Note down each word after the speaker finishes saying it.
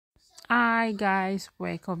Hi guys,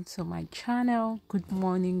 welcome to my channel. Good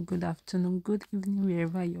morning, good afternoon, good evening,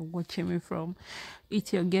 wherever you're watching me from.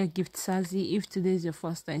 It's your girl Gift Sazi. If today is your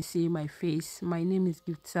first time seeing my face, my name is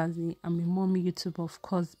Gift Sazi. I'm a mommy YouTuber, of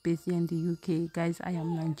course, based here in the UK. Guys, I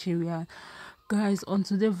am Nigerian. Guys, on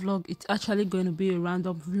today's vlog, it's actually going to be a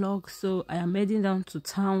random vlog. So I am heading down to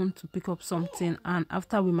town to pick up something, and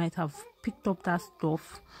after we might have picked up that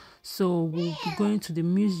stuff, so we'll be going to the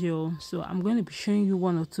museum. So I'm going to be showing you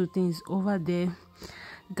one or two things over there.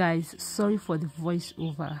 Guys, sorry for the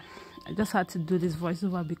voiceover. I just had to do this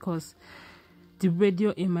voiceover because the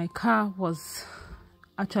radio in my car was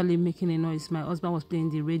actually making a noise. My husband was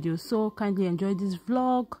playing the radio. So kindly enjoy this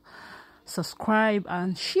vlog, subscribe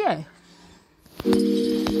and share.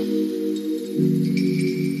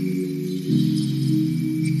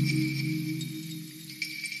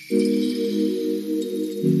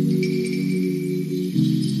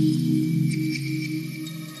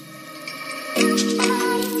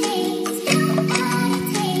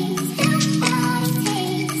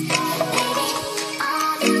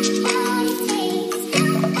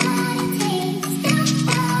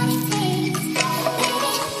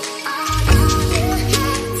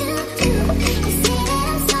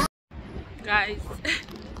 Guys,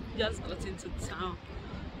 just got into town,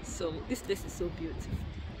 so this place is so beautiful.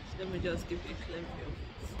 Let me just give you a clear view of it.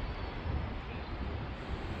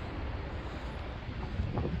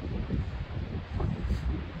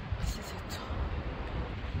 This is it.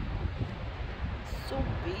 So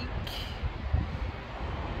big.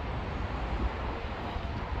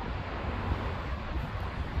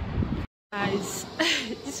 Guys,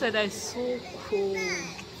 this weather is so cold,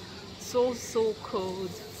 so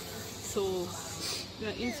cold. So we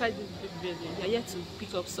are inside this big building. We are here to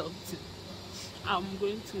pick up something. I'm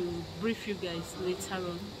going to brief you guys later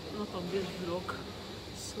on, not on this vlog.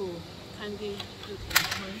 So kindly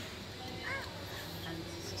enjoy and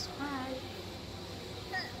subscribe.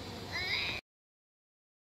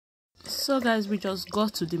 So guys, we just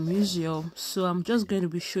got to the museum, so I'm just going to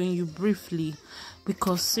be showing you briefly,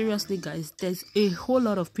 because seriously guys, there's a whole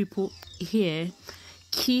lot of people here.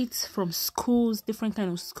 Kids from schools, different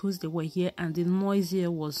kind of schools, they were here, and the noise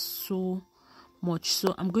here was so much.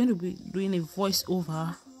 So I'm going to be doing a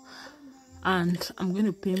voiceover, and I'm going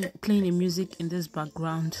to be playing the music in this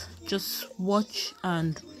background. Just watch,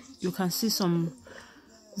 and you can see some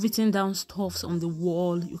written down stuffs on the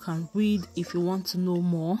wall. You can read if you want to know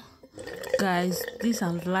more. Guys, these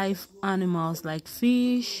are live animals like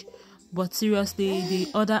fish, but seriously,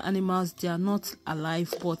 the other animals, they are not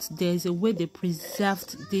alive, but there's a way they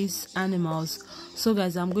preserved these animals. So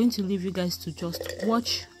guys, I'm going to leave you guys to just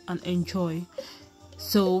watch and enjoy.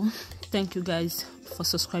 So thank you guys for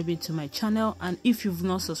subscribing to my channel, and if you've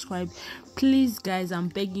not subscribed, please guys, I'm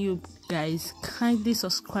begging you guys, kindly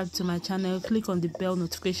subscribe to my channel, click on the bell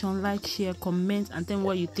notification, like, share, comment, and then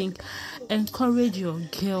what you think. Encourage your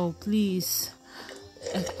girl, please.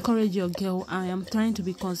 Encourage your girl. I am trying to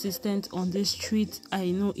be consistent on this street. I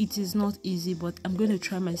know it is not easy, but I'm going to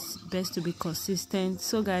try my best to be consistent.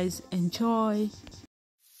 So guys, enjoy.